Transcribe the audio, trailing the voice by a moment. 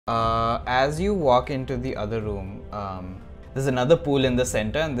As you walk into the other room, there's another pool in the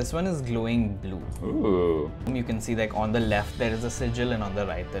center, and this one is glowing blue. Ooh. You can see like on the left there is a sigil, and on the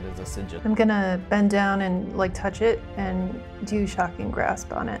right there is a sigil. I'm gonna bend down and like touch it and do Shocking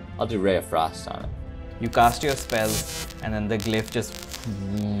Grasp on it. I'll do Ray of Frost on it. You cast your spells, and then the glyph just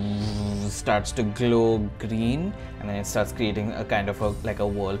starts to glow green, and then it starts creating a kind of like a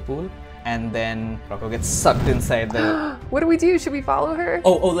whirlpool. And then Rocco gets sucked inside the... What do we do? Should we follow her?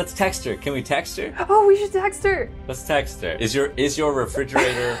 Oh, let's text her. Can we text her? Oh, we should text her. Let's text her. Is your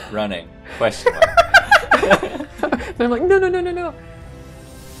refrigerator running? Question mark. And I'm like, no.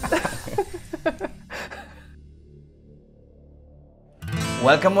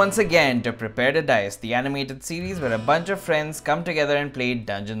 Welcome once again to Prepare to Dice, the animated series where a bunch of friends come together and play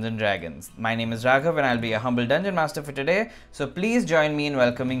Dungeons and Dragons. My name is Raghav and I'll be a humble dungeon master for today, so please join me in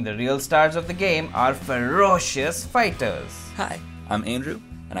welcoming the real stars of the game, our ferocious fighters. Hi, I'm Andrew,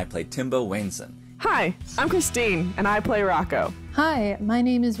 and I play Timbo Wainson. Hi, I'm Christine, and I play Rocco. Hi, my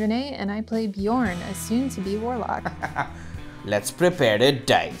name is Renee and I play Bjorn, a soon-to-be warlock. Let's prepare to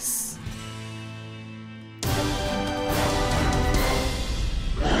dice.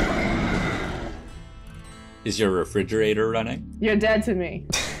 Is your refrigerator running? You're dead to me.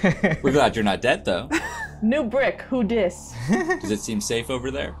 We're glad you're not dead, though. New brick, who dis? Does it seem safe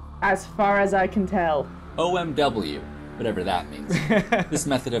over there? As far as I can tell. OMW, whatever that means. This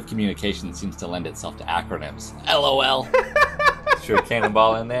method of communication seems to lend itself to acronyms. LOL. Should we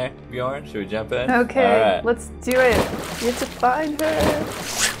cannonball in there, Bjorn? Should we jump in? Okay, All right. let's do it. We have to find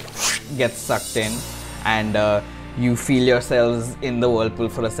her. Gets sucked in, and you feel yourselves in the whirlpool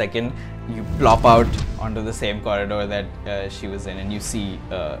for a second. You plop out onto the same corridor that she was in, and you see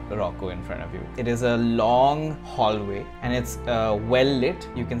Rocco in front of you. It is a long hallway, and it's well lit.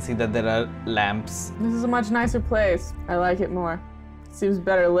 You can see that there are lamps. This is a much nicer place. I like it more. Seems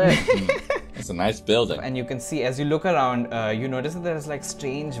better lit. It's a nice building. And you can see, as you look around, you notice that there's like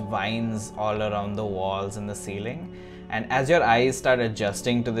strange vines all around the walls and the ceiling. And as your eyes start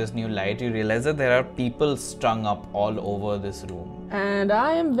adjusting to this new light, you realize that there are people strung up all over this room. And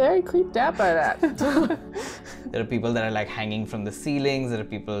I am very creeped out by that. There are people that are like hanging from the ceilings. There are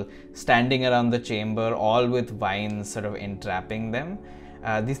people standing around the chamber, all with vines sort of entrapping them.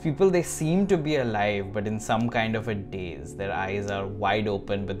 These people, they seem to be alive, but in some kind of a daze. Their eyes are wide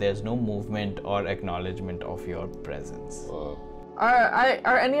open, but there's no movement or acknowledgement of your presence. Whoa.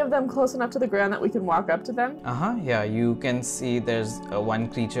 Are any of them close enough to the ground that we can walk up to them? Yeah, you can see there's one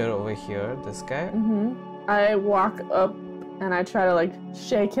creature over here, this guy. I walk up and I try to like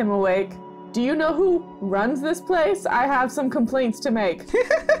shake him awake. Do you know who runs this place? I have some complaints to make.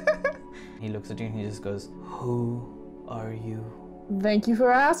 He looks at you and he just goes, "Who are you?" Thank you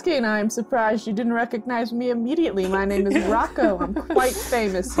for asking. I'm surprised you didn't recognize me immediately. My name is Rocco. I'm quite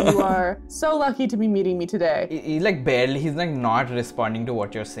famous. You are so lucky to be meeting me today. He's like he's like not responding to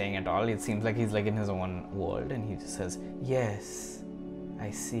what you're saying at all. It seems like he's like in his own world, and he just says, "Yes, I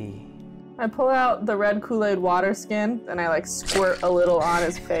see." I pull out the red Kool-Aid water skin and I like squirt a little on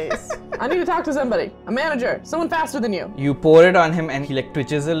his face. I need to talk to somebody. A manager. Someone faster than you. You pour it on him and he like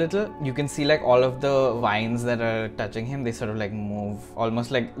twitches a little. You can see like all of the vines that are touching him, they sort of like move,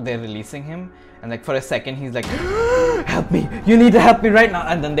 almost like they're releasing him. And like for a second he's like, "Help me, you need to help me right now."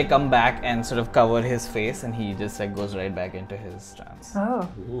 And then they come back and sort of cover his face, and he just like goes right back into his trance. Oh.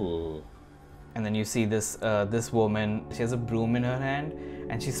 Ooh. And then you see this this woman, she has a broom in her hand,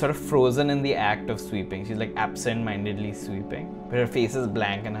 and she's sort of frozen in the act of sweeping. She's like absent-mindedly sweeping, but her face is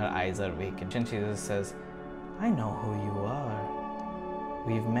blank and her eyes are vacant. And she just says, "I know who you are.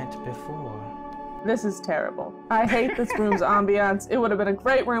 We've met before." This is terrible. I hate this room's ambiance. It would have been a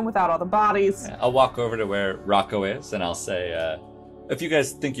great room without all the bodies. Yeah, I'll walk over to where Rocco is, and I'll say, if you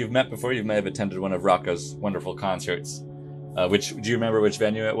guys think you've met before, you may have attended one of Rocco's wonderful concerts. Do you remember which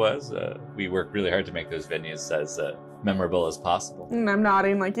venue it was? We worked really hard to make those venues as memorable as possible. And I'm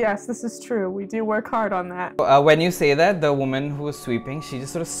nodding like, yes, this is true. We do work hard on that. When you say that, the woman who is sweeping, she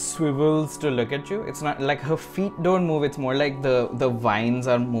just sort of swivels to look at you. It's not like her feet don't move, it's more like the vines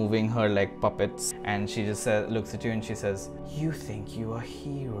are moving her like puppets. And she just looks at you and she says, "You think you are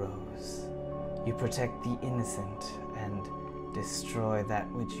heroes. You protect the innocent and destroy that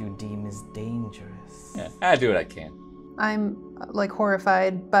which you deem is dangerous." Yeah, I do what I can. I'm like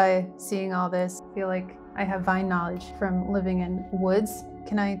horrified by seeing all this. I feel like I have vine knowledge from living in woods.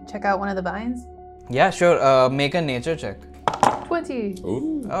 Can I check out one of the vines? Yeah, sure. Make a nature check. 20.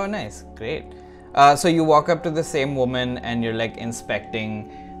 Ooh. Oh, nice. Great. So you walk up to the same woman and you're like inspecting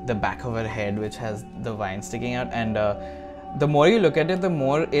the back of her head, which has the vine sticking out. And The more you look at it, the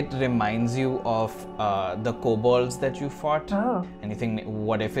more it reminds you of the kobolds that you fought. Oh. And you think,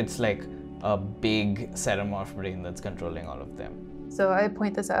 what if it's like a big ceremorph brain that's controlling all of them? So I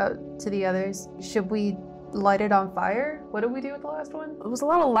point this out to the others. Should we light it on fire? What did we do with the last one? It was a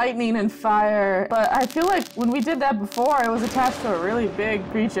lot of lightning and fire, but I feel like when we did that before, it was attached to a really big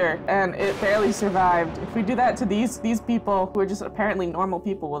creature and it barely survived. If we do that to these people who are just apparently normal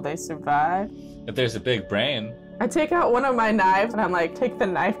people, will they survive? If there's a big brain. I take out one of my knives and I'm like, take the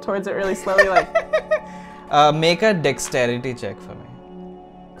knife towards it really slowly, like. Make a dexterity check for me.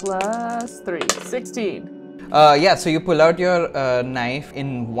 +3, 16. Yeah, so you pull out your knife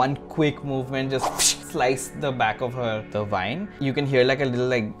in one quick movement, just slice the back of the vine. You can hear like a little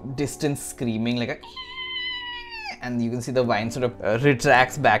like distant screaming, like a, and you can see the vine sort of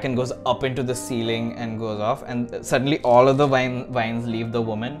retracts back and goes up into the ceiling and goes off. And suddenly all of the vines leave the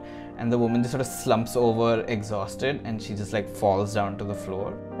woman, and the woman just sort of slumps over exhausted, and she just like falls down to the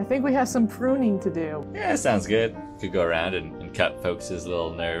floor. I think we have some pruning to do. Yeah, sounds good. Could go around and cut folks'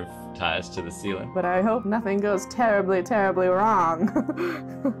 little nerve ties to the ceiling. But I hope nothing goes terribly, terribly wrong.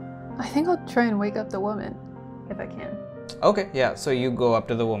 I think I'll try and wake up the woman, if I can. Okay, yeah, so you go up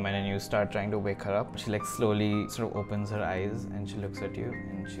to the woman and you start trying to wake her up. She like slowly sort of opens her eyes and she looks at you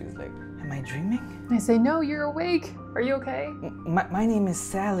and she's like, am I dreaming? I say, no, you're awake. Are you okay? My name is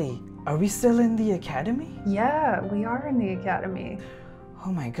Sally. Are we still in the academy? Yeah, we are in the academy.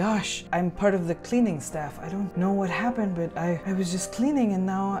 Oh my gosh, I'm part of the cleaning staff. I don't know what happened, but I was just cleaning and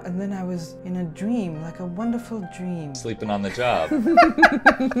then I was in a dream, like a wonderful dream. Sleeping on the job.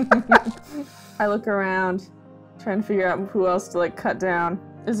 I look around, trying to figure out who else to like cut down.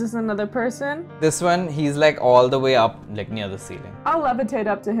 Is this another person? This one, he's like all the way up, like near the ceiling. I'll levitate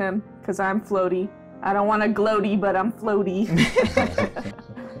up to him, because I'm floaty. I don't want to gloaty, but I'm floaty.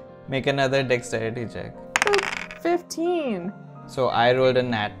 Make another dexterity check. 15. So I rolled a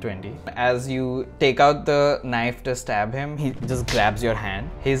nat 20. As you take out the knife to stab him, he just grabs your hand.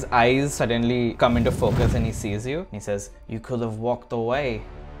 His eyes suddenly come into focus and he sees you. He says, you could have walked away.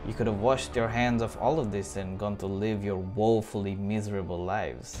 You could have washed your hands of all of this and gone to live your woefully miserable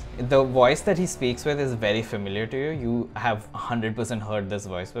lives. The voice that he speaks with is very familiar to you. You have 100% heard this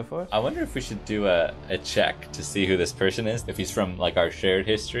voice before. I wonder if we should do a check to see who this person is, if he's from like our shared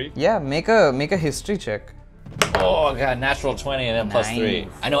history. Yeah, make a history check. Oh, I got a natural 20 and then +3.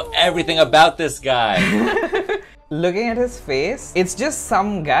 Nice. I know everything about this guy. Looking at his face, it's just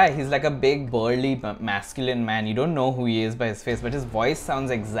some guy. He's like a big, burly, masculine man. You don't know who he is by his face, but his voice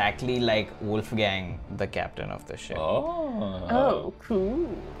sounds exactly like Wolfgang, the captain of the ship. Oh, cool.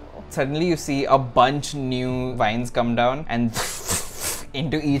 Suddenly you see a bunch new vines come down and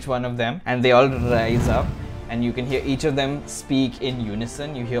into each one of them, and they all rise up, and you can hear each of them speak in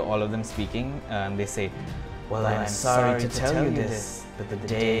unison. You hear all of them speaking, and they say, well, I'm sorry to tell you this, but the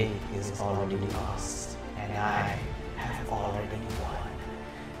day is already lost, and I have already won.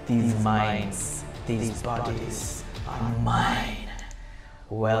 These minds, these bodies are mine.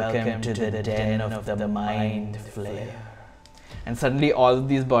 Welcome to the den of the Mind Flayer. And suddenly all of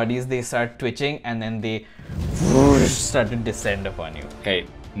these bodies, they start twitching, and then they start to descend upon you. okay,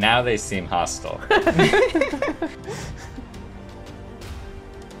 now they seem hostile.